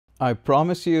I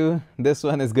promise you, this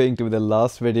one is going to be the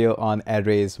last video on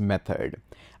arrays method.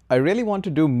 I really want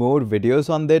to do more videos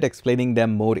on that, explaining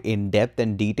them more in depth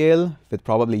and detail with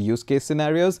probably use case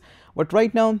scenarios. But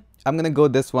right now, I'm going to go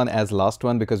this one as last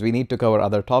one because we need to cover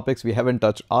other topics. We haven't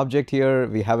touched object here.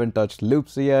 We haven't touched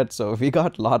loops yet. So we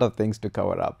got a lot of things to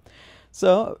cover up.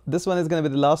 So this one is going to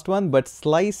be the last one, but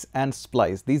slice and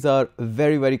splice, these are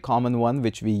very common one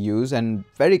which we use, and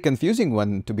very confusing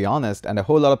one, to be honest, and a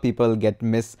whole lot of people get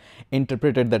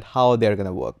misinterpreted that how they're going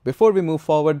to work. Before we move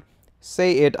forward,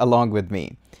 say it along with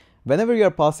me. Whenever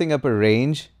you're passing up a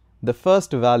range, the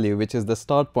first value, which is the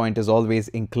start point, is always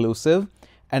inclusive,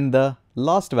 and the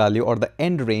last value or the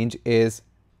end range is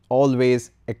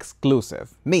always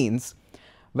exclusive. Means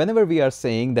whenever we are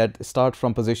saying that start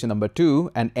from position number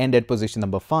 2 and end at position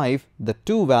number 5, the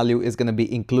 2 value is going to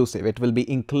be inclusive. It will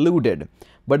be included.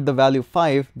 But the value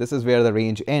 5, this is where the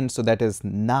range ends, so that is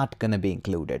not going to be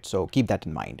included. So keep that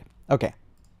in mind. Okay.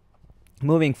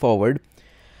 Moving forward,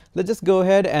 let's just go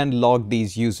ahead and log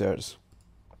these users.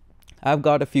 I've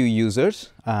got a few users,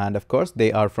 and of course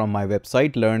they are from my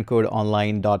website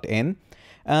learncodeonline.in,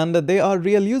 and they are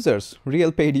real users,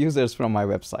 real paid users from my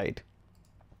website.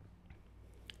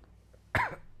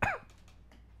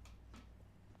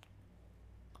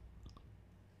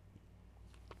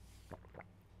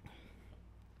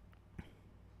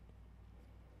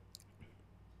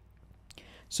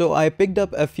 So I picked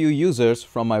up a few users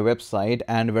from my website,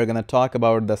 and we're going to talk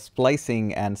about the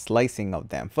splicing and slicing of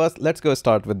them. First, let's go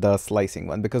start with the slicing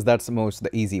one because that's the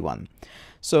easy one.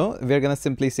 So we're going to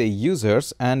simply say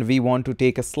users, and we want to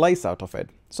take a slice out of it.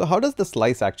 So how does the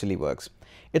slice actually works?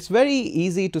 It's very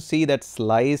easy to see that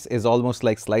slice is almost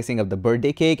like slicing of the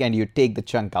birthday cake and you take the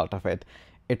chunk out of it.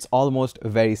 It's almost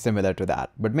very similar to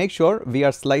that, but make sure we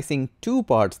are slicing 2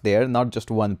 parts there, not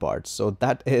just 1 part. So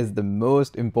that is the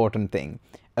most important thing.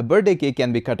 A birthday cake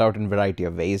can be cut out in a variety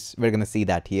of ways. We're going to see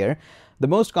that here. The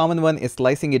most common one is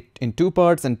slicing it in 2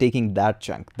 parts and taking that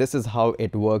chunk. This is how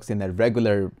it works in a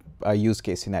regular use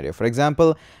case scenario. For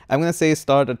example, I'm going to say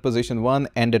start at position 1,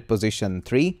 end at position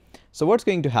 3. So what's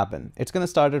going to happen? It's going to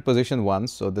start at position 1.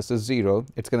 So this is 0.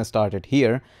 It's going to start at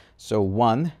here. So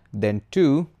 1, then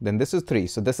 2, then this is 3.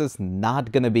 So this is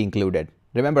not going to be included.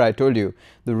 Remember, I told you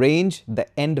the range, the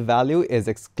end value is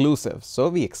exclusive. So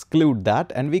we exclude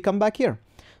that and we come back here.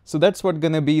 So that's what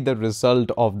going to be the result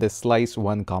of this slice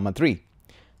 1, 3.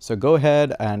 So go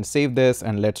ahead and save this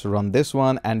and let's run this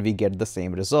one, and we get the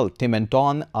same result. Tim and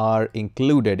Ton are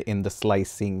included in the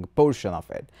slicing portion of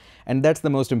it. And that's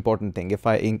the most important thing.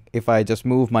 If I just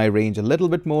move my range a little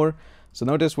bit more, so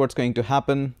notice what's going to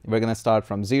happen. We're going to start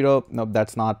from 0. Nope,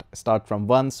 that's not. Start from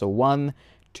 1. So 1,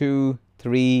 2,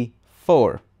 3,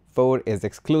 4. 4 is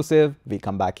exclusive. We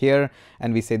come back here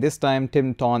and we say this time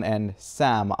Tim, Ton, and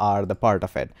Sam are the part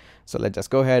of it. So let's just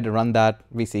go ahead and run that.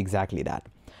 We see exactly that.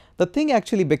 The thing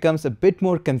actually becomes a bit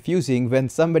more confusing when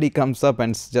somebody comes up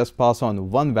and just pass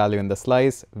on 1 value in the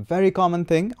slice. Very common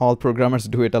thing. All programmers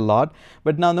do it a lot.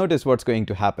 But now notice what's going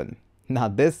to happen. Now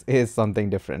this is something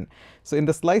different. So in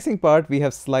the slicing part, we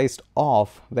have sliced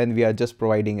off when we are just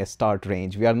providing a start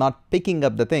range. We are not picking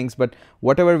up the things, but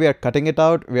whatever we are cutting it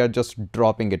out, we are just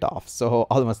dropping it off. So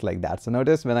almost like that. So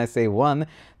notice when I say 1,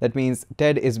 that means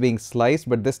Ted is being sliced,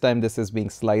 but this time this is being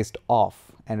sliced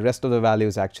off and rest of the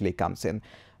values actually comes in.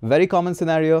 Very common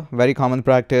scenario, very common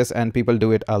practice, and people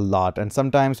do it a lot. And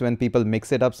sometimes when people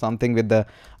mix it up something with the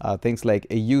things like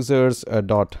a users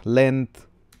dot length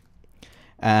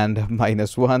and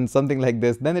 -1, something like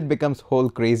this, then it becomes whole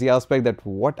crazy aspect that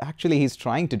what actually he's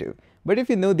trying to do. But if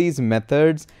you know these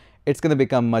methods, it's going to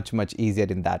become much easier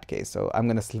in that case. So I'm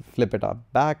going to flip it up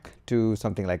back to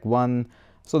something like 1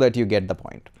 so that you get the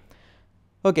point.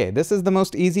 Okay, this is the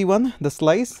most easy one, the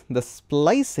slice. The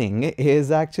splicing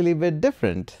is actually a bit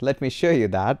different. Let me show you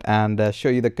that and show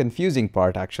you the confusing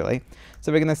part actually.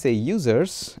 So we're going to say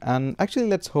users, and actually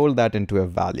let's hold that into a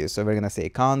value. So we're going to say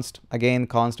const. Again,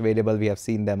 const variable, we have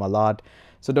seen them a lot.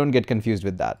 So don't get confused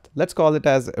with that. Let's call it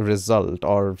as a result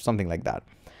or something like that.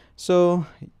 So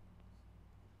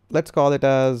let's call it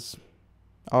as,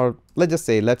 or let's just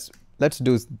say, let's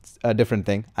do a different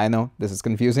thing. I know this is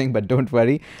confusing, but don't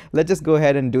worry. Let's just go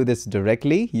ahead and do this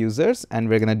directly, users, and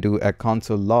we're going to do a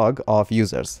console log of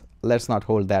users. Let's not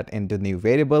hold that into new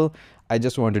variable. I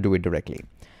just want to do it directly.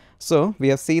 So we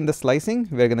have seen the slicing.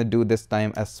 We're going to do this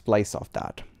time a splice of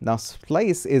that. Now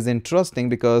splice is interesting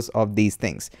because of these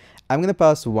things. I'm going to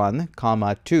pass 1,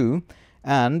 2,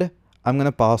 and I'm going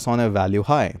to pass on a value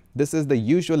high. This is the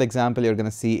usual example you're going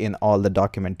to see in all the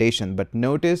documentation, but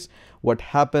notice what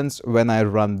happens when I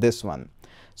run this one.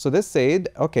 So this said,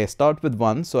 okay, start with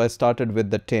 1. So I started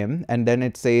with the Tim, and then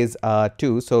it says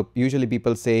 2. So usually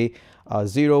people say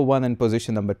 0, 1 in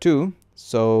position number 2.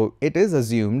 So it is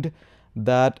assumed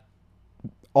that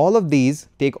all of these,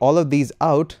 take all of these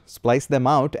out, splice them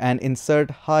out, and insert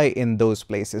high in those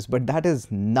places. But that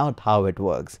is not how it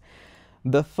works.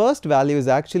 The first value is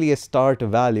actually a start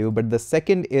value, but the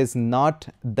second is not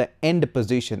the end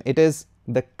position. It is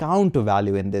the count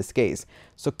value in this case.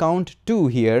 So count 2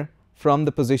 here from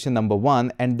the position number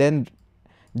 1, and then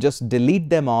just delete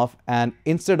them off, and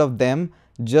instead of them,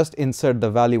 just insert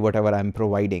the value whatever I'm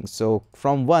providing. So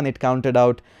from 1 it counted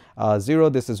out 0,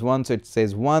 this is 1, so it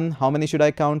says 1. How many should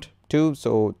I count? 2,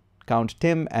 so count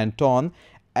Tim and Ton,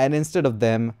 and instead of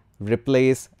them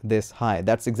replace this high.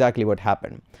 That's exactly what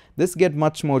happened. This gets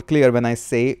much more clear when I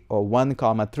say 1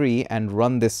 comma 3 and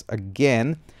run this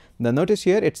again. Now notice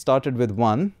here it started with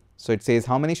 1, so it says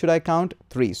how many should I count?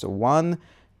 3. So 1,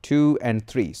 2 and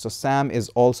 3. So Sam is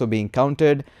also being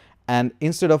counted, and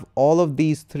instead of all of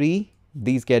these 3,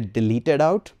 these get deleted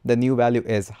out. The new value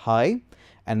is high,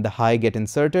 and the high get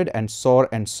inserted, and soar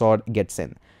and sort gets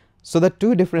in. So the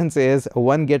two differences,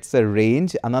 one gets a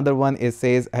range, another one is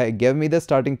says, hey, give me the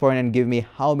starting point and give me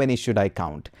how many should I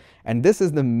count. And this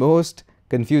is the most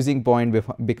confusing point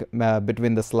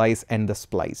between the slice and the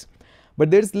splice.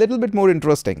 But there's a little bit more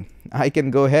interesting. I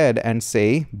can go ahead and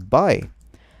say bye.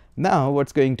 Now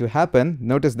what's going to happen,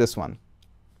 notice this one.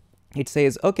 It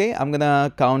says, okay, I'm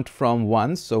gonna count from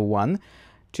 1, so 1,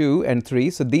 2 and 3.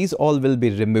 So these all will be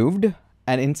removed,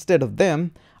 and instead of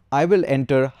them, I will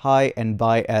enter high and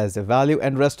bye as a value,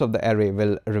 and rest of the array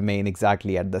will remain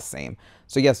exactly at the same.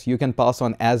 So yes, you can pass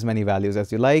on as many values as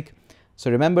you like.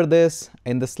 So remember this,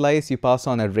 in the slice you pass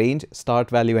on a range, start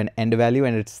value and end value,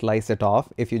 and it slice it off.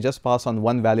 If you just pass on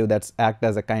one value, that's act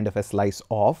as a kind of a slice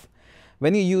off.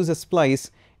 When you use a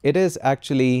splice, it is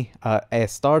actually a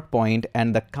start point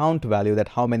and the count value, that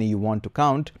how many you want to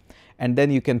count, and then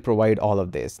you can provide all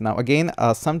of this. Now again,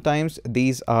 sometimes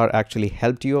these are actually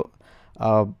helped you.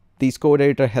 These code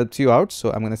editor helps you out,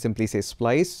 so I'm going to simply say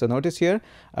splice. So notice here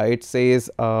it says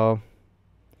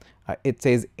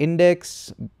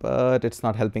index, but it's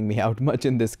not helping me out much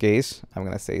in this case. I'm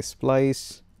going to say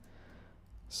splice.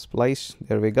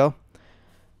 There we go.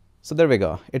 So there we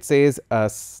go. It says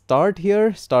start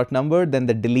here, start number, then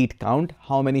the delete count.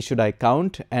 How many should I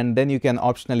count? And then you can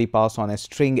optionally pass on a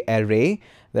string array,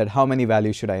 that how many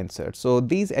values should I insert. So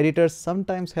these editors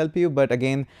sometimes help you, but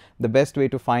again, the best way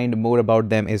to find more about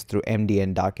them is through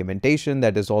MDN documentation.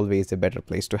 That is always a better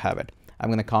place to have it. I'm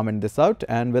going to comment this out,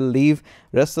 and we'll leave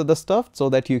rest of the stuff so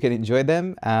that you can enjoy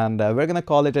them. And we're going to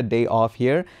call it a day off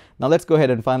here. Now let's go ahead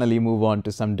and finally move on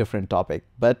to some different topic.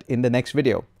 But in the next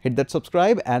video, hit that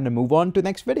subscribe and move on to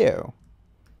next video.